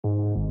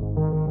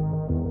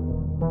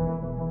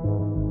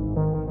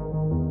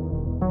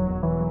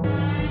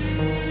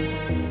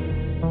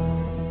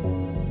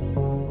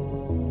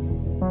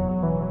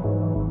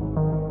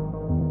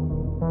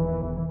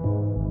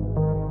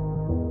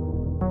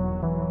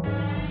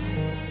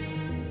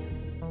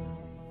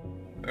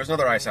there's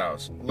another ice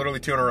house. Literally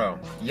 2 in a row.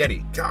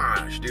 Yeti.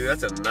 Gosh, dude,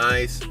 that's a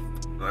nice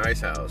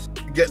ice house.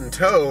 Getting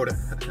towed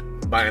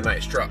by a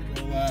nice truck.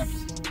 Go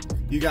left.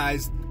 You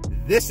guys,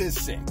 this is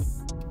sick.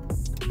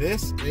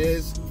 This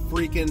is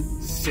freaking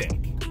sick.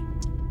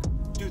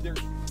 Dude, there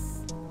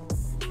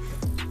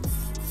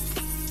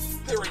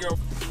we go.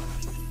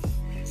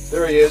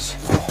 There he is.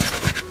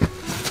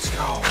 Let's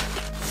go.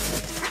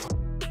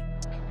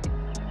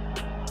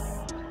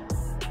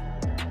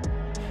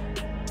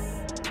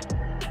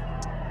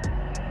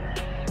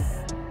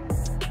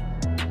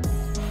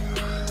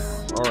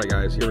 All right,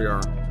 guys, here we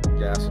are,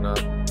 gassing up.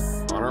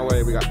 On our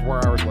way, we got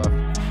 4 hours left.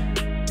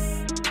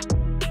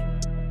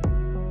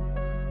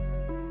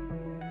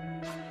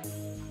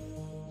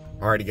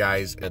 Alrighty,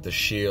 guys, at the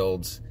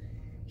Shields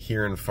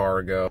here in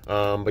Fargo.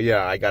 But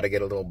yeah, I got to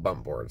get a little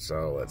bump board,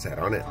 so let's head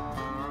on it.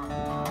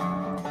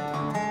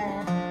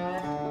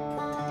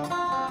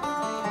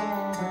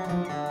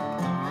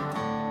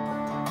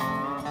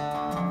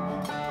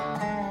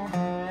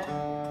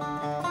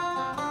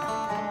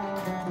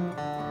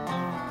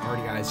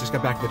 Just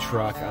got back to the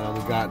truck.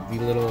 We've got the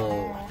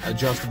little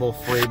adjustable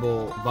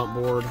Frable bump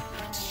board.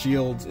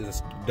 Shields is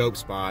a dope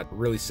spot.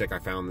 Really sick, I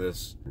found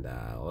this. And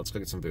let's go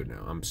get some food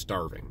now. I'm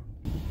starving.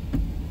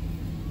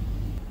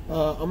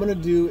 I'm gonna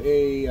do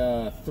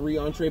a 3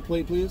 entree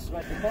plate, please.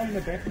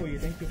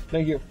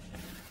 Thank you.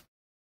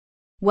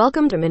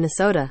 Welcome to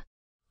Minnesota.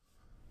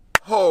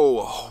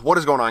 Oh, what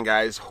is going on,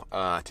 guys?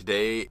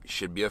 Today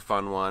should be a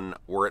fun one.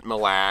 We're at Mille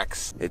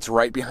Lacs. It's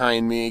right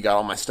behind me. Got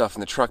all my stuff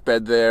in the truck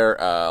bed there.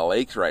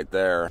 Lake's right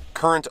there.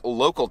 Current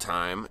local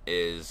time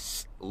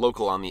is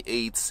local on the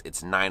 8th.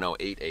 It's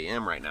 9:08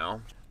 a.m. right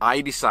now.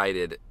 I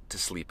decided to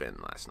sleep in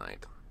last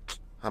night.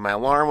 My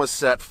alarm was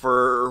set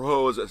for,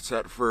 what was it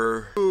set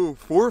for?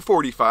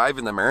 4:45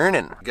 in the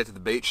morning. Get to the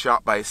bait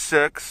shop by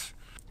 6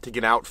 to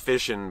get out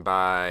fishing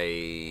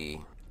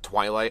by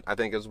twilight, I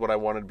think is what I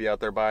wanted to be out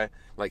there by,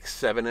 like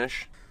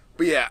 7-ish.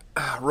 But yeah,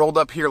 rolled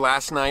up here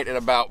last night at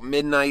about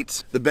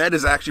midnight. The bed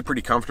is actually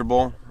pretty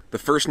comfortable. The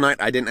first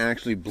night I didn't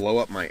actually blow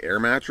up my air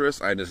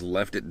mattress. I just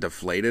left it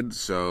deflated,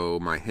 so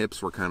my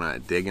hips were kind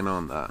of digging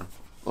on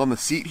the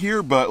seat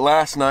here. But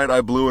last night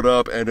I blew it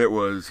up and it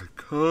was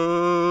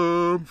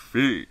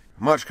comfy.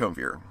 Much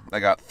comfier. I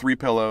got 3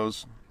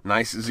 pillows,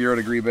 nice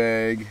 0-degree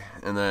bag,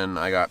 and then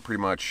I got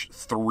pretty much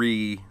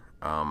 3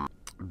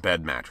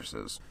 bed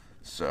mattresses.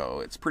 So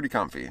it's pretty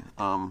comfy.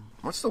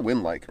 What's the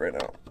wind like right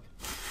now?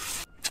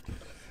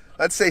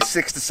 I'd say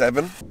 6 to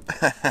 7.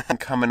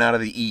 Coming out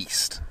of the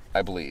east,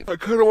 I believe. I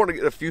kind of want to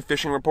get a few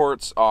fishing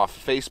reports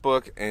off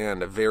Facebook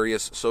and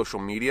various social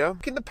media.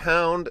 Getting the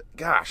pound,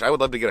 gosh, I would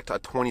love to get a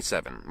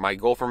 27. My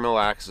goal for Mille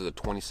Lacs is a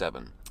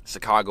 27.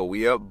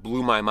 Sacagawea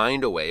blew my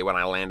mind away when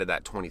I landed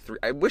that 23.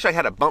 I wish I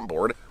had a bump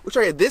board. Wish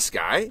I had this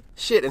guy.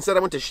 Shit, instead I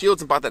went to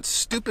Shields and bought that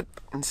stupid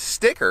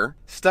sticker,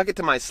 stuck it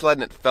to my sled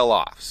and it fell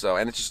off. So,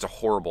 and it's just a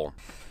horrible.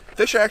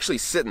 Fish actually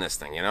sit in this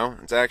thing, you know?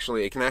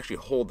 It can actually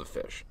hold the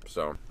fish.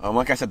 So,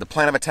 like I said, the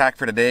plan of attack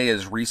for today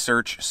is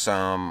research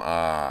some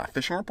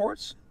fishing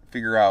reports,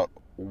 figure out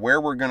where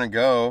we're gonna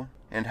go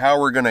and how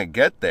we're gonna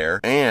get there,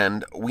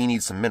 and we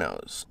need some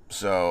minnows.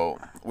 So,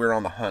 we're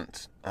on the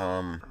hunt.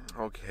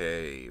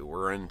 Okay,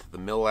 we're into the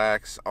Mille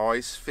Lacs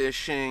ice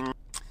fishing.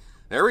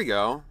 There we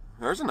go.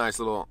 There's a nice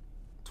little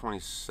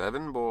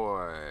 27,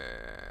 boy.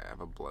 Have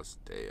a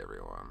blessed day,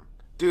 everyone.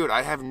 Dude,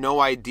 I have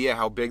no idea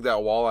how big that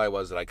walleye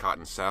was that I caught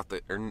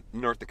in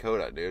North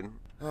Dakota, dude.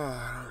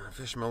 I don't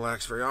fish Mille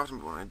Lacs very often,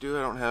 but when I do,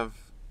 I don't have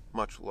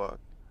much luck.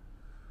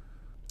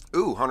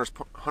 Ooh,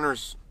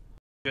 Hunter's.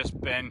 Just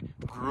been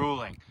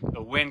grueling.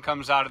 The wind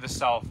comes out of the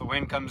south, the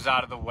wind comes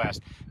out of the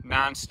west,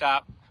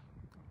 non-stop.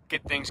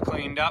 Get things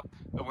cleaned up,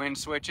 the wind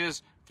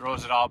switches,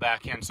 throws it all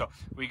back in. So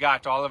we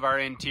got all of our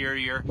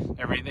interior,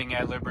 everything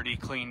at Liberty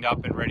cleaned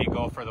up and ready to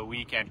go for the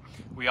weekend.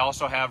 We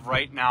also have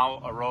right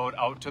now a road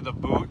out to the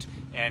boot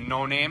and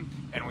No Name,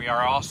 and we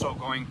are also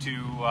going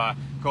to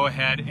go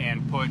ahead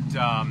and put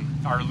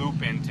our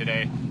loop in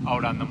today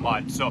out on the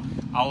mud. So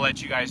I'll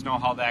let you guys know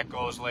how that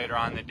goes later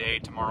on the day,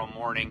 tomorrow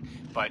morning,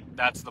 but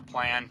that's the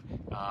plan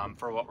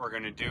for what we're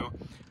going to do.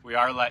 We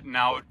are letting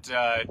out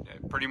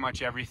pretty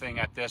much everything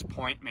at this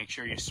point. Make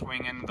sure you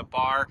swing into the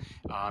bar,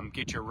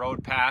 get your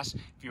road pass.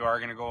 If you are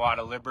going to go out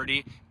of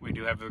Liberty, we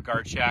do have a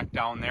guard shack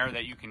down there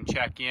that you can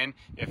check in.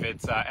 If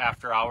it's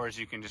after hours,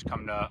 you can just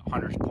come to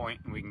Hunter's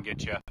Point and we can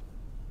get you.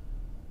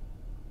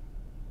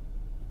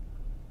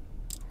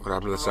 What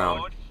happened to the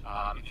sound?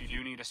 If you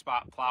do need a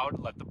spot plowed,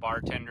 let the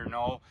bartender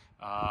know.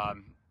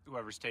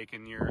 Whoever's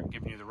giving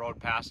you the road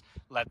pass,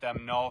 let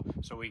them know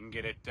so we can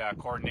get it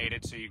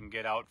coordinated so you can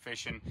get out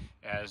fishing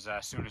as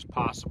soon as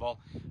possible.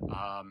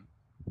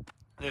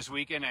 This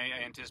weekend, I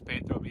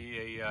anticipate there'll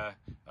be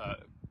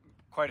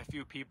quite a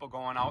few people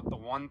going out. The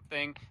one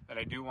thing that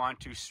I do want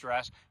to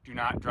stress, do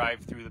not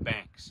drive through the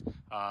banks.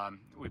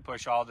 We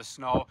push all the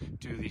snow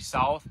to the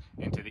south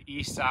and to the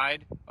east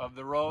side of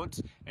the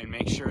roads, and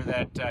make sure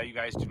that you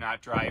guys do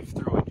not drive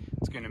through it.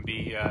 It's going to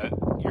be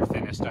your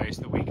thinnest ice,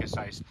 the weakest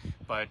ice.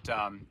 But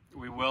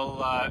We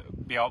will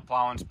be out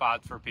plowing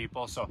spots for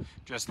people, so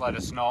just let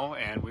us know,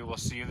 and we will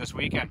see you this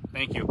weekend.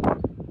 Thank you.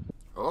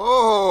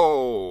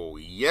 Oh,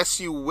 yes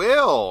you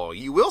will.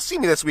 You will see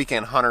me this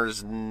weekend,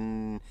 Hunters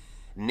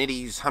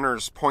Nitty's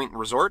Hunters Point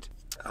Resort.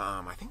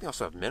 I think they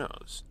also have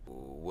minnows.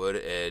 Woods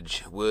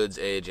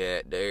Edge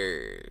at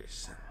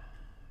theirs.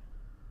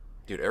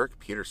 Dude, Eric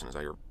Peterson is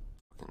out here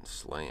fucking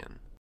slaying.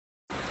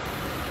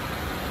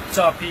 What's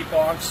up, people?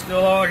 I'm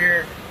still out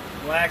here,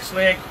 Lacs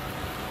Lake,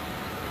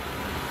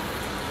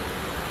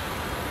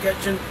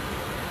 catching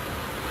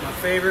my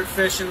favorite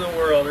fish in the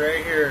world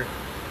right here.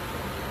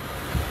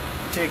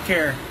 Take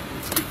care.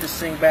 Let's get this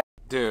thing back.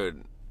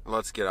 Dude,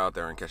 let's get out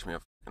there and catch me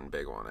a fucking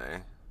big one, eh?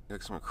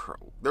 Like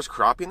there's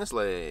crappie in this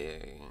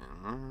lake.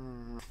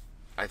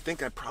 I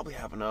think I probably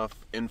have enough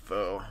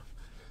info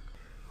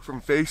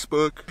from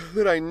Facebook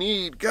that I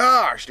need.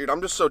 Gosh, dude,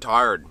 I'm just so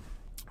tired.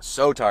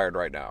 So tired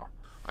right now.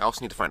 I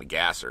also need to find a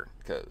gasser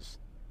because,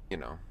 you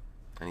know,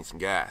 I need some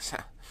gas.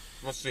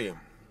 Let's see.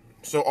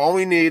 So all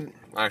we need,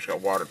 I actually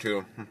got water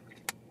too.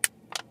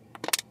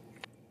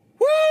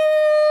 Woo!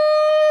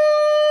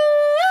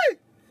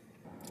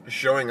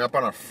 Showing up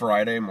on a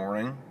Friday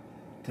morning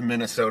to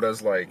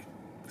Minnesota's like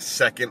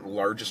second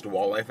largest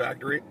walleye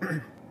factory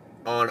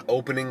on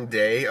opening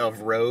day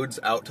of roads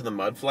out to the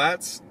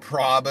mudflats,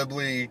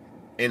 probably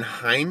in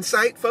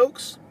hindsight,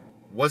 folks,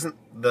 wasn't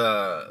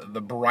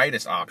the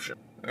brightest option.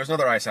 There's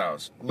another ice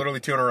house, literally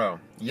 2 in a row.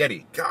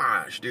 Yeti.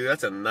 Gosh, dude,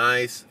 that's a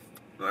nice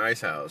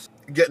house.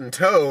 Getting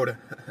towed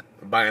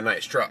by a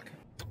nice truck.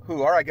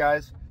 Ooh, all right,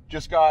 guys.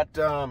 Just got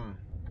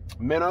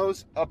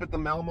minnows up at the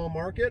Malmo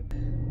Market,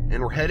 and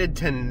we're headed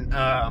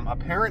to,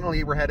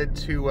 apparently we're headed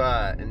to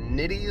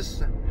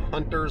Nitty's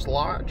Hunter's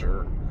Lodge,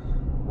 or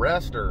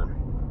Rest, or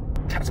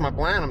that's my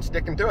plan. I'm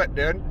sticking to it,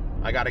 dude.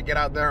 I gotta get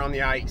out there on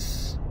the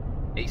ice.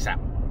 ASAP.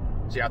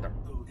 See you out there.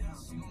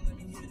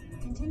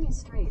 Continue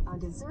straight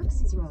onto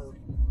Xerxes Road.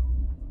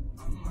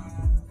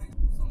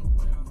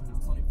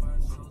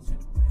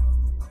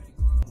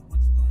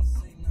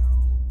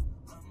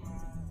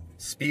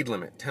 Speed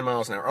limit, 10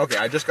 miles an hour. Okay,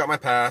 I just got my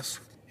pass.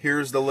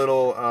 Here's the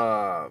little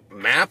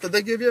map that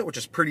they give you, which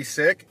is pretty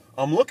sick.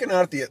 I'm looking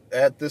out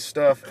at this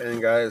stuff,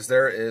 and guys,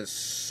 there is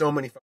so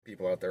many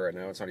people out there right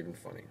now. It's not even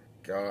funny.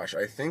 Gosh,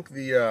 I think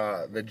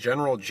the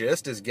general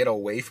gist is get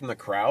away from the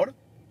crowd.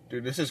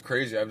 Dude, this is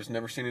crazy. I've just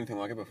never seen anything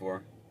like it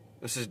before.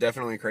 This is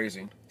definitely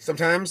crazy.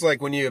 Sometimes,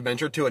 like, when you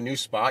venture to a new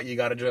spot, you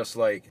gotta just,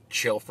 like,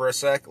 chill for a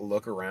sec,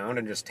 look around,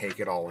 and just take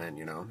it all in,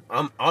 you know?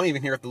 I'm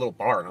even here at the little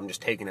bar, and I'm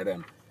just taking it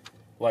in.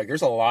 Like,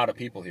 there's a lot of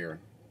people here.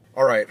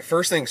 All right,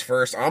 first things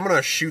first, I'm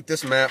gonna shoot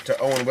this map to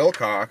Owen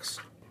Wilcox.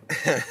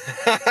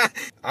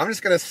 I'm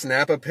just gonna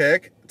snap a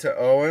pic to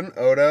Owen,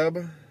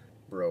 Odub.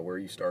 Bro, where are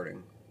you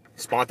starting?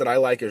 Spot that I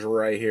like is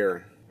right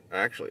here.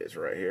 Actually, it's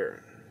right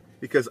here.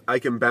 Because I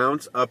can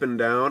bounce up and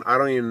down. I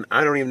don't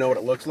even know what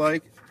it looks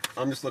like.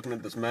 I'm just looking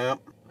at this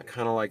map. I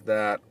kind of like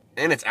that.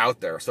 And it's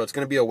out there, so it's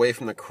going to be away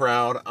from the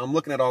crowd. I'm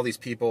looking at all these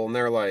people, and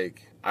they're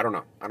like, I don't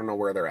know. I don't know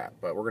where they're at,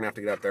 but we're going to have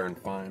to get out there and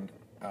find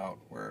out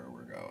where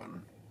we're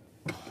going.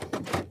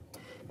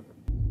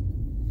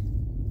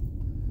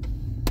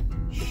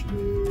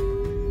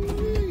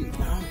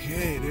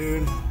 Okay,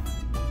 dude.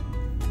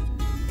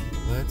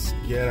 Let's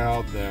get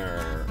out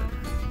there.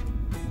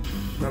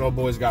 That old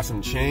boy's got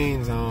some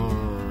chains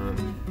on.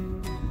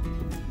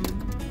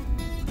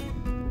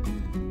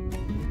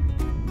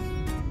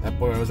 That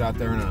boy was out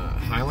there in a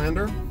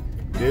Highlander.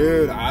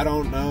 Dude, I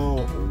don't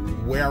know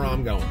where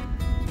I'm going.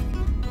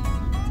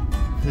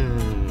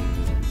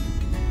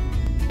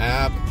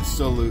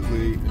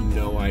 Absolutely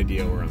no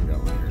idea where I'm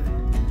going here.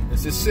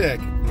 This is sick,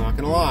 I'm not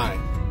gonna lie.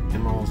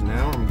 10 miles an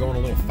hour, I'm going a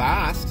little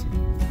fast.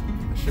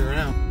 I sure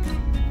am.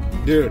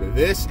 Dude,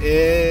 this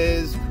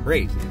is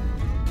crazy.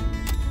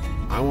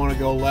 I want to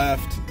go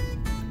left.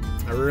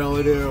 I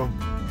really do.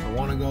 I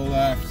want to go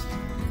left.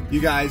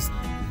 You guys,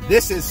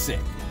 this is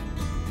sick.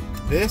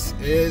 This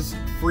is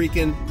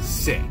freaking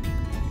sick.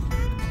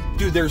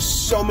 Dude, there's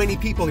so many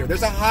people here.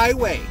 There's a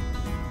highway.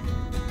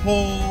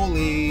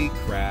 Holy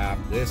crap,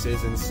 this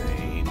is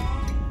insane.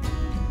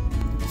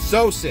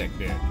 So sick,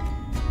 dude.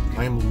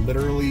 I am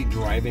literally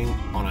driving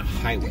on a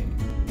highway.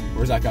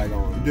 Where's that guy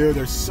going? Dude,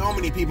 there's so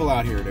many people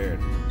out here, dude.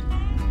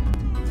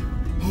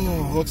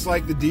 Oh, looks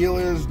like the deal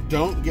is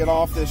don't get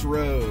off this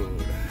road.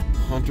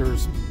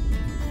 Hunter's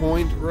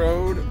Point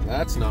Road.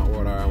 That's not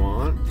what I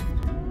want.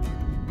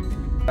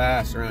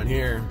 Fast around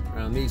here,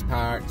 around these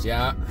parts,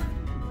 yeah.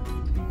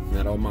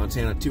 That old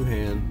Montana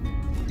two-hand.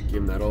 Give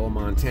him that old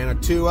Montana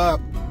 2 up.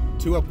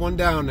 2 up, 1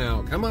 down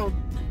now. Come on.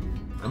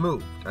 I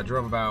moved. I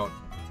drove about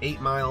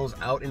 8 miles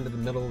out into the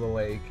middle of the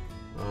lake.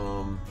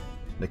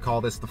 They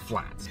call this the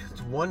flats.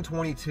 It's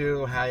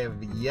 122. I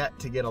have yet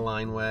to get a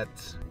line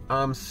wet.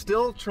 I'm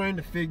still trying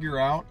to figure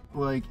out,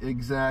 like,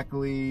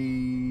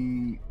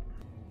 exactly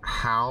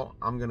how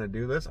I'm gonna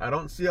do this. I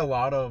don't see a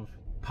lot of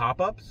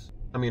pop-ups.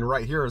 I mean,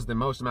 right here is the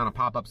most amount of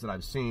pop-ups that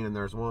I've seen, and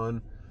there's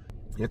one.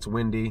 It's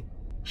windy.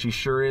 She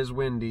sure is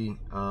windy.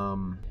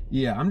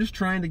 Yeah, I'm just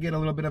trying to get a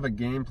little bit of a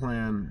game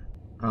plan.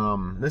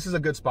 This is a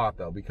good spot,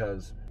 though,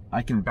 because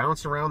I can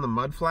bounce around the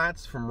mud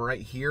flats from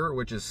right here,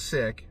 which is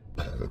sick.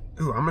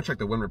 Ooh, I'm gonna check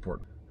the wind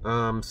report.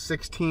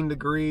 16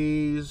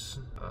 degrees,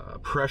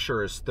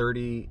 pressure is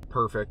 30,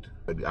 perfect.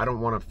 I don't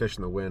want to fish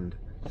in the wind.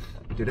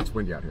 Dude, it's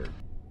windy out here.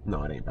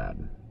 No, it ain't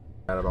bad.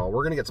 Not at all.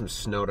 We're gonna get some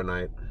snow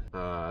tonight.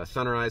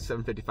 Sunrise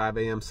 7:55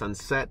 a.m.,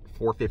 sunset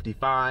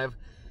 4:55.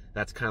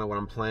 That's kind of what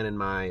I'm planning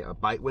my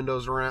bite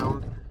windows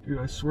around. Dude,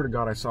 I swear to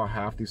God, I saw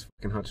half these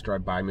fucking huts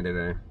drive by me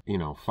today. You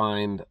know,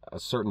 find a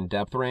certain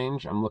depth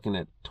range. I'm looking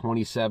at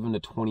 27 to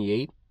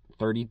 28,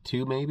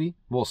 32 maybe.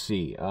 We'll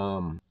see.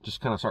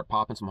 Just kind of start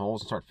popping some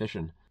holes and start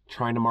fishing.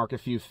 Trying to mark a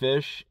few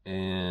fish,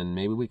 and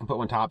maybe we can put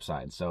one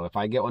topside. So if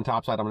I get one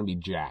topside, I'm gonna be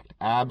jacked.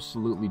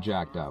 Absolutely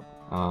jacked up.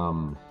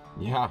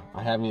 Yeah,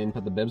 I haven't even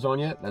put the bibs on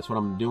yet. That's what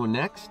I'm doing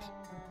next.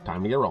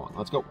 Time to get rolling.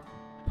 Let's go.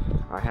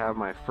 I have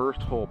my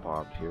first hole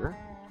popped here.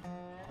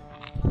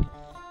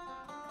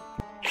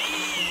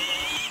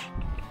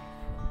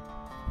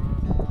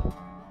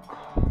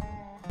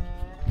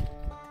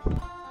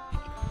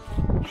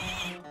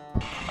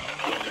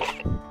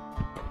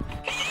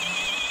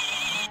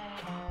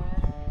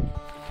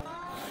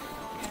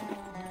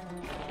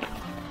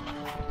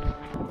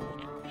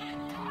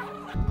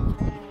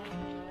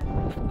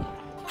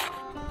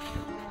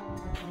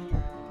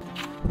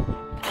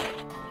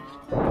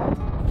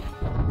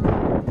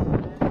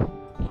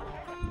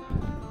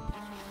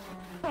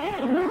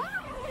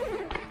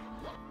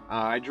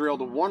 I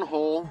drilled one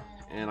hole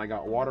and I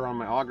got water on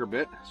my auger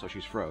bit, so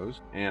she's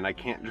froze, and I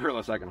can't drill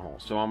a second hole.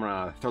 So I'm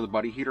gonna throw the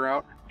buddy heater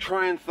out,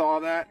 try and thaw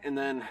that, and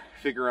then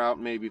figure out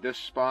maybe this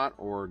spot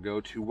or go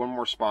to one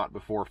more spot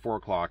before 4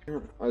 o'clock.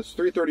 It's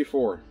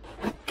 3:34.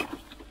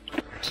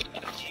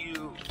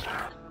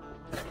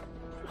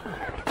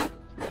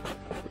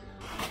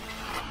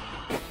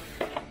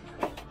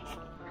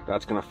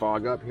 That's gonna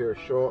fog up here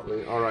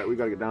shortly. All right, we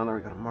gotta get down there,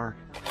 we gotta mark.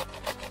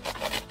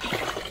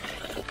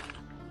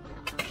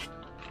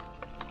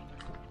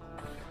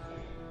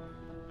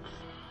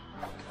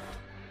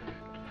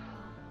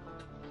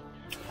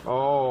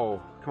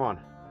 Oh, come on,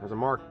 there's a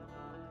mark.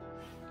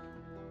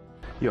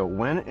 Yo,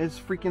 when is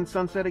freaking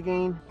sunset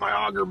again? My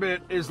auger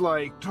bit is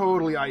like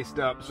totally iced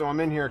up, so I'm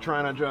in here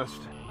trying to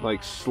just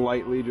like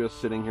slightly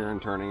just sitting here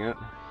and turning it.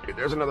 Dude,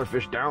 there's another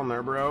fish down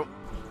there, bro.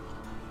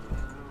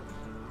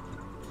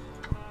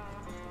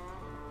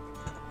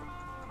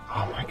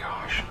 Oh my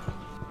gosh,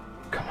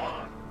 come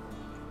on.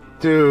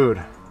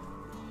 Dude,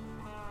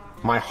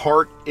 my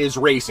heart is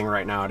racing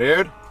right now,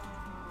 dude.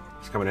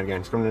 It's coming in again,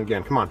 it's coming in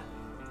again, come on.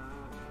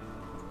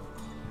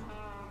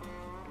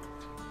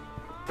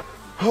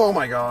 Oh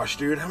my gosh,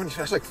 dude, how many?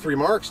 That's like 3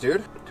 marks,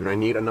 dude. Dude, I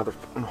need another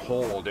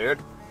hole, dude.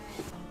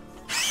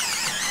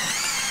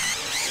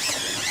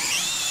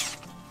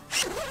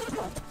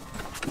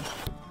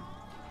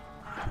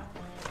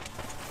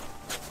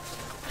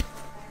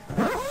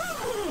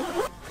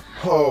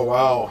 Oh,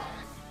 wow.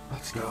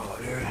 Let's go,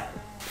 dude.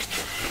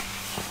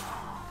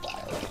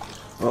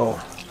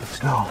 Oh, let's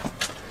go.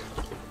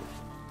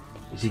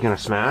 Is he gonna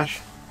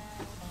smash?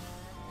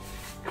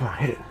 Come on,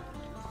 hit it.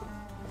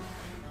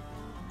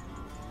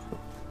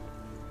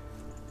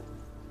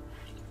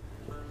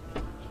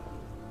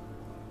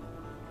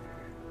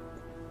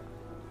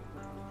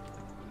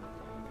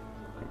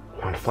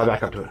 Fly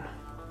back up to it.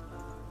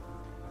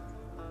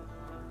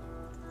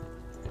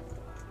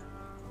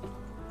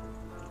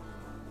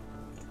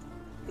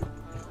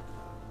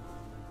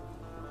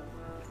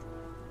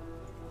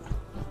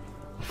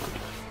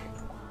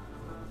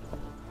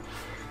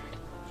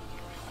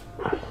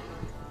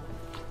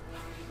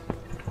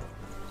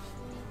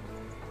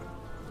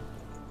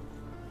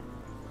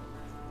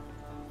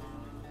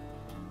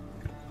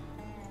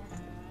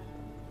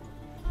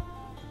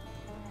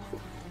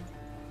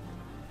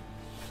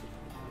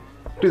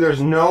 Dude,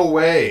 there's no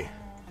way.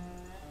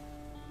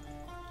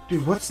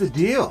 Dude, what's the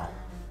deal?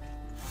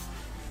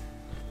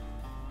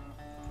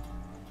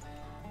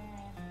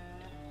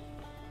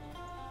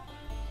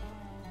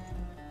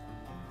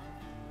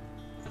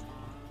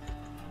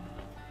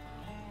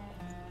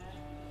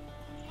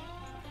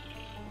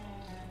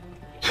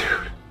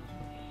 Dude.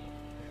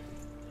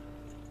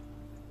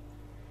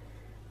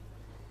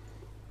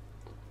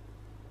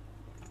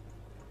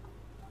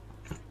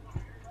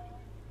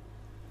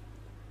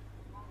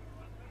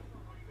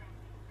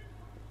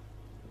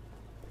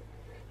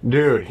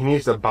 Dude, he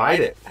needs to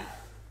bite it.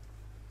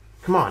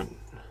 Come on.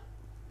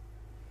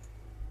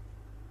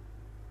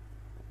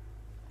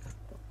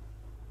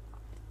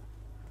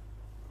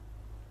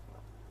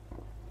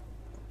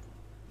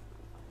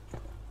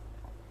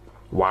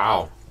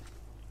 Wow.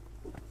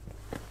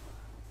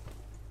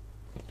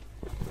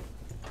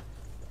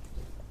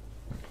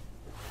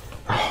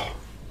 Oh.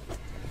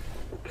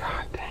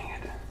 God dang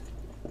it.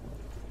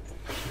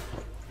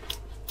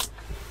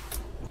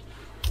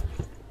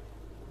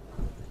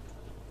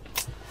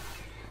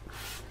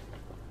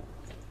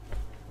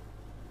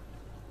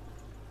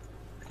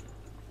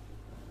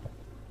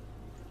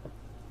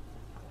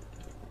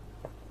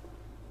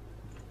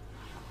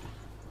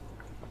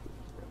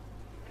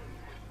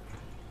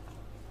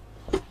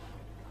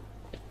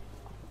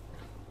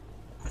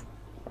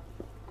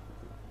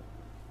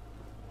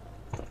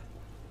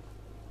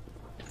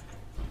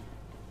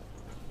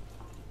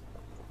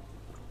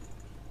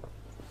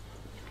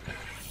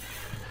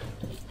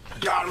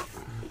 got him.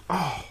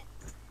 Oh.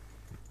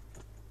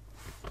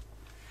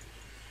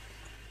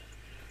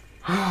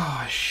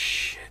 Oh,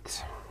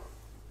 shit.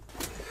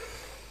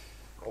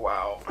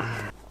 Wow.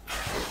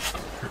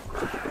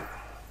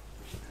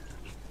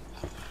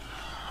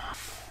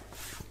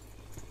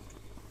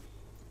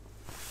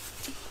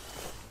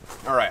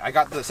 All right, I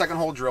got the second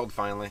hole drilled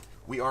finally.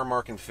 We are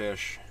marking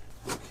fish.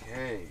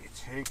 Okay,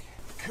 take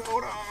the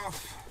coat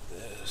off.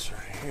 This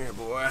right here,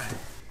 boy.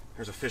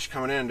 There's a fish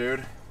coming in,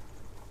 dude.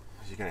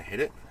 Is he gonna hit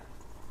it?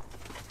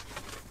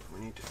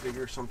 We need to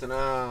figure something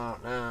out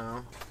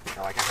now.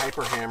 I like a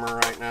hyper hammer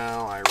right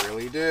now. I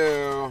really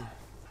do.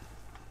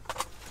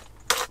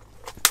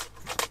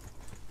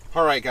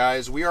 All right,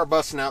 guys, we are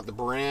busting out the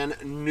brand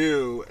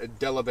new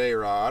DELLA Bay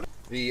rod,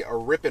 the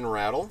Rip and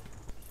Rattle.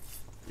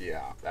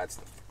 Yeah, that's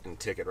the fucking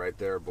ticket right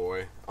there,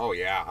 boy. Oh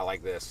yeah, I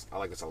like this. I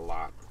like this a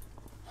lot.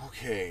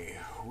 Okay,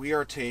 we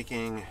are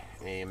taking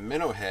a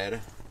minnow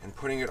head and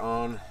putting it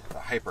on the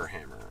hyper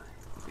hammer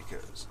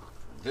because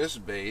this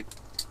bait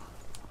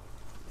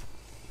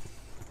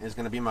is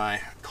going to be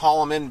my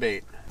column in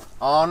bait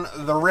on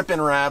the Rip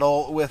and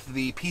Rattle with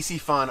the PC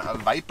Fun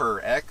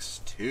Viper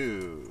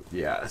X2.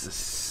 Yeah, this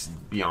is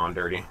beyond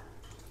dirty.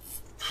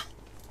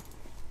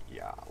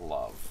 Yeah,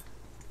 love.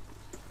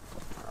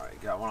 All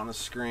right, got one on the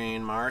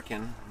screen,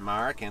 marking.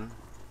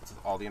 It's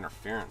all the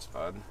interference,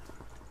 bud.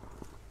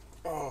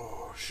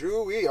 Oh,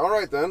 shoo-wee. All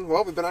right, then.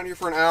 Well, we've been out here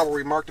for an hour.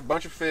 We marked a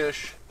bunch of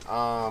fish.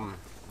 Time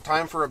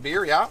for a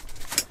beer, yeah?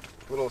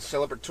 Little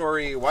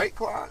celebratory White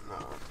Claw.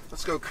 No.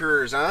 Let's go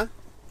Coors, huh?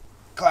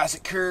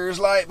 Classic Coors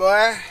Light,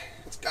 boy.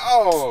 Let's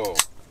go.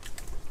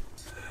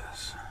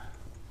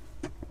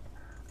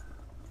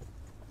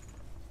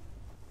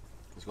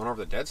 He's going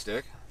over the dead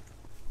stick.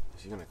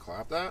 Is he going to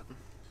clap that?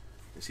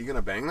 Is he going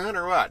to bang that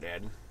or what,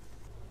 Dad?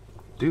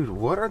 Dude,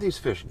 what are these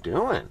fish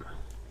doing?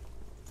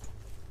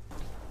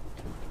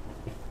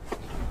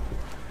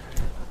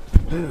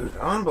 Dude,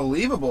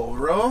 unbelievable,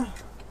 bro.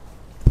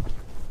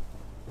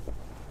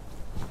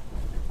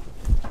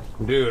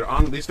 Dude,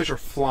 these fish are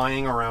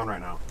flying around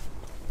right now.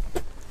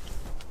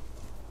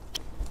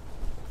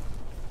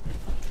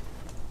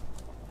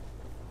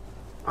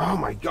 Oh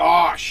my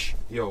gosh!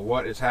 Yo,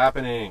 what is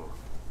happening?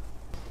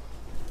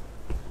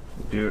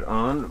 Dude,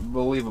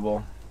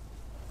 unbelievable.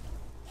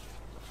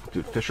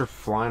 Dude, fish are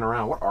flying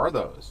around. What are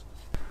those?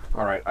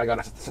 Alright, I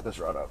gotta set this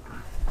rod up.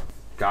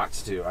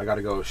 Gots to. I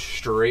gotta go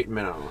straight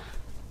minnow.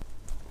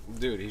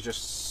 Dude, he's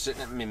just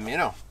sitting at me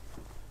minnow.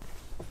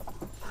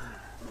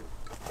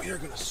 We are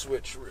gonna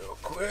switch real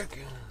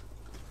quick.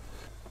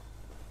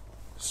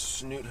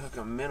 Snoot hook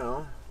a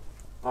minnow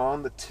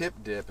on the tip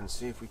dip and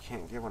see if we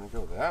can't get one to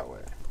go that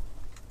way.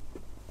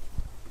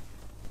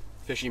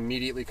 Fish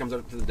immediately comes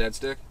up to the dead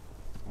stick.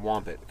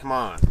 Womp it. Come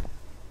on.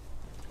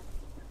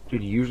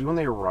 Dude, usually when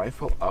they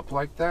rifle up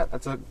like that,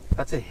 that's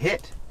a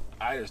hit.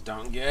 I just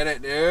don't get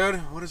it, dude.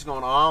 What is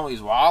going on with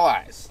these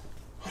walleyes?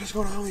 What is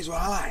going on with these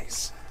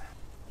walleyes?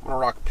 I'm gonna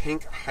rock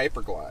pink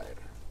Hyperglide.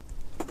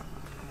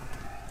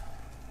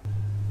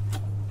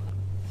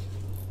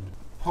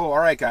 Oh,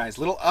 alright guys,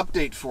 little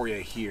update for you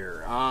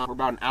here. We're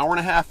about an hour and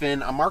a half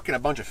in. I'm marking a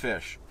bunch of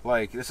fish.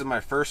 Like, this is my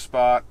first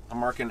spot. I'm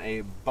marking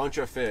a bunch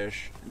of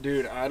fish.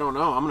 Dude, I don't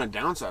know. I'm gonna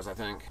downsize, I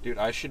think. Dude,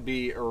 I should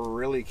be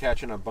really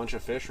catching a bunch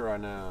of fish right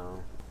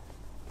now.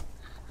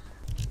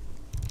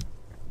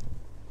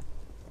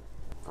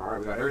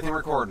 Alright, we got everything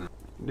recording.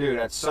 Dude,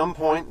 at some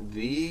point,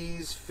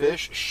 these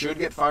fish should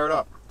get fired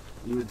up.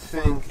 You would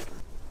think.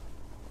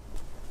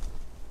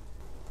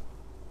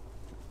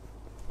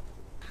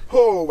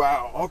 Oh,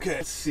 wow. Okay,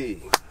 let's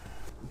see.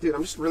 Dude,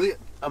 I'm just really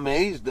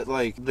amazed that,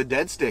 like, the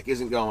dead stick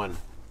isn't going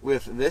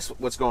with this,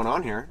 what's going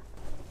on here.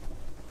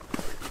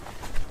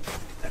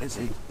 That is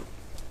a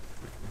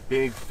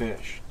big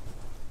fish.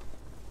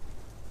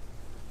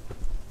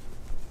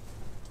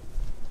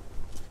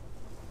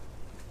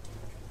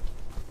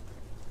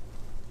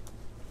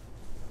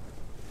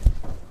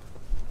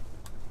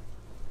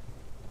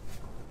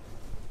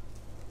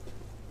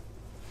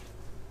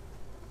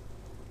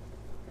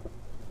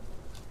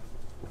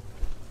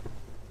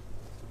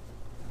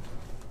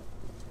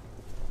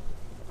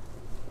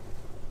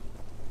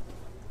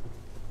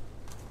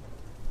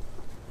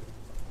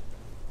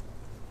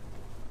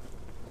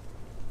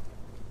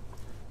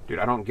 Dude,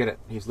 I don't get it.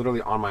 He's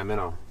literally on my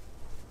minnow.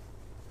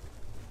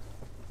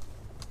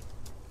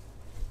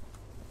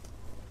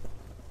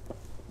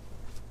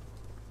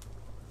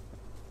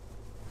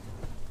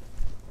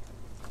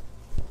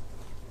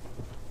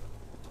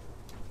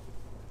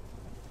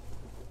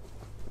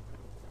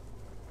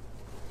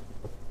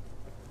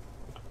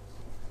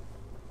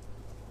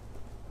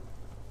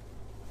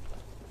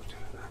 Dude,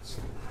 that's...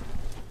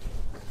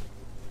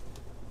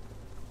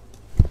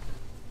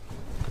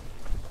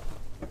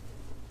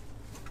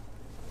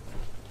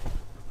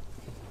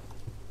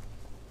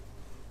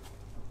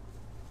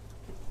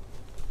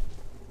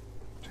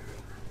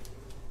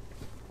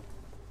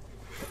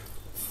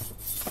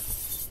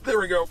 There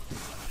we go.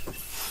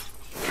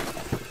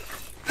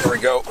 There we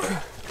go.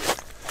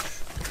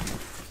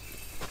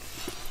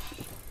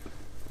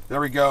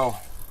 There we go.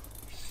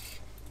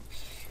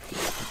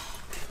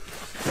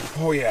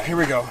 Oh yeah, here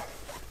we go.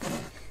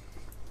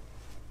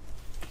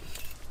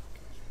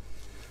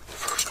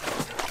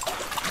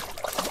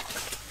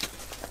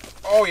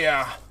 Oh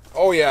yeah.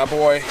 Oh yeah,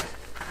 boy.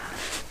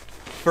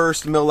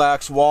 First Mille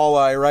Lacs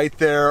walleye right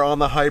there on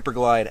the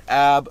Hyperglide.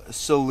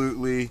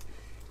 Absolutely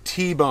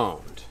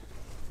T-boned.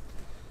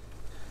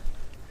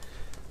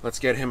 Let's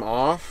get him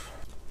off.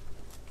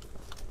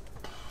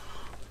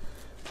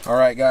 All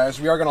right, guys,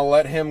 we are gonna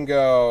let him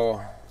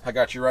go. I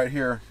got you right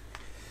here.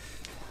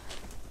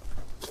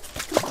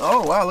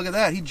 Oh, wow, look at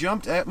that. He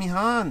jumped at me,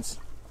 Hans.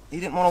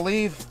 He didn't want to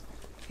leave.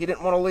 He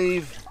didn't want to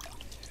leave.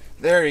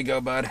 There you go,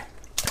 bud.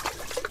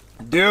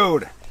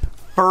 Dude,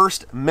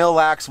 first Mille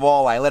Lacs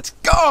walleye. Let's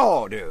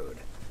go, dude.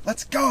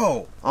 Let's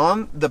go.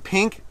 On the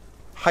pink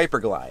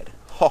Hyperglide.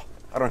 Oh,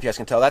 I don't know if you guys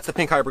can tell. That's the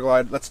pink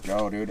Hyperglide. Let's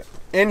go, dude.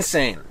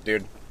 Insane,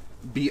 dude.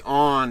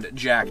 Beyond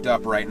jacked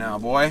up right now,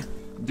 boy.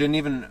 Didn't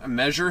even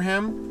measure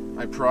him.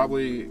 I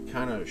probably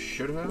kind of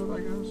should have,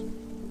 I guess.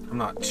 I'm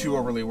not too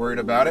overly worried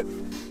about it.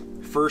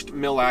 First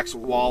Mille Lacs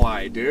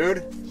walleye,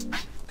 dude.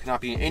 Cannot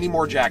be any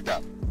more jacked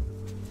up.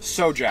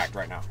 So jacked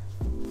right now.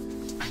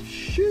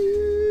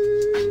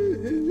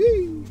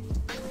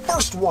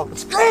 First one,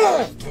 let's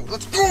go!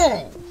 Let's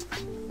go!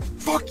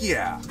 Fuck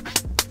yeah!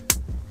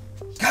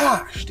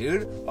 Gosh,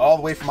 dude. All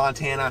the way from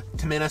Montana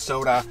to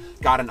Minnesota.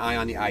 Got an eye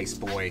on the ice,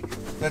 boy.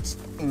 Let's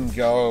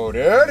go,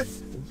 dude.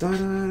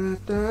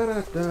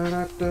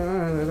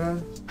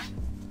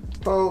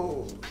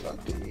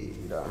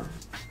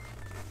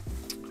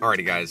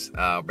 Alrighty, guys.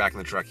 Back in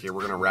the truck here.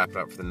 We're gonna wrap it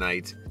up for the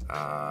night.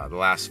 The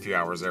last few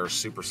hours there were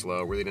super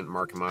slow. Really didn't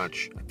mark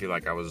much. I feel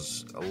like I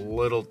was a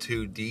little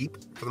too deep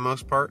for the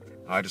most part.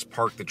 I just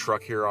parked the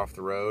truck here off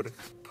the road,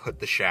 put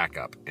the shack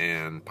up,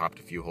 and popped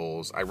a few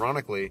holes.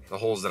 Ironically, the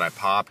holes that I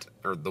popped,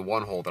 or the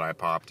one hole that I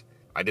popped,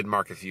 I did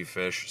mark a few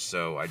fish,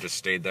 so I just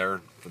stayed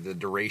there for the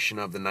duration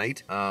of the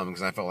night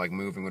because I felt like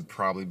moving would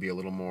probably be a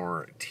little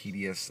more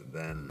tedious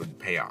than would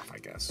pay off, I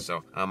guess.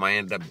 So I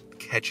ended up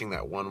catching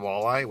that one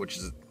walleye, which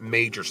is a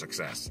major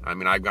success. I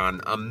mean, I've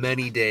gone a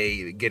many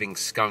day getting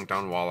skunked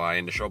on walleye,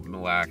 and to show up in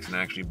Mille Lacs and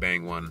actually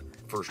bang one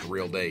first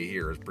real day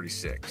here is pretty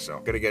sick. So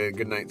gonna get a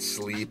good night's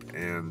sleep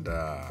and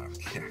yeah,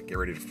 get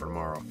ready for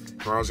tomorrow.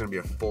 Tomorrow's gonna be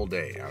a full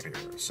day out here.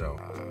 So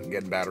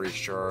getting batteries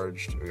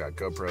charged. We got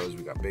GoPros,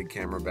 we got big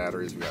camera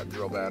batteries, we got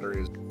drill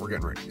batteries. We're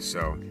getting ready.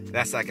 So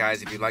that's that,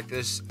 guys. If you like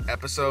this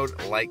episode,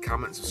 like,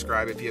 comment,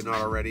 subscribe if you have not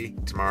already.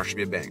 Tomorrow should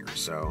be a banger.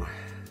 So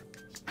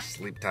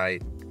sleep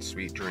tight,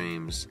 sweet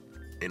dreams,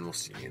 and we'll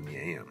see you in the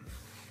AM.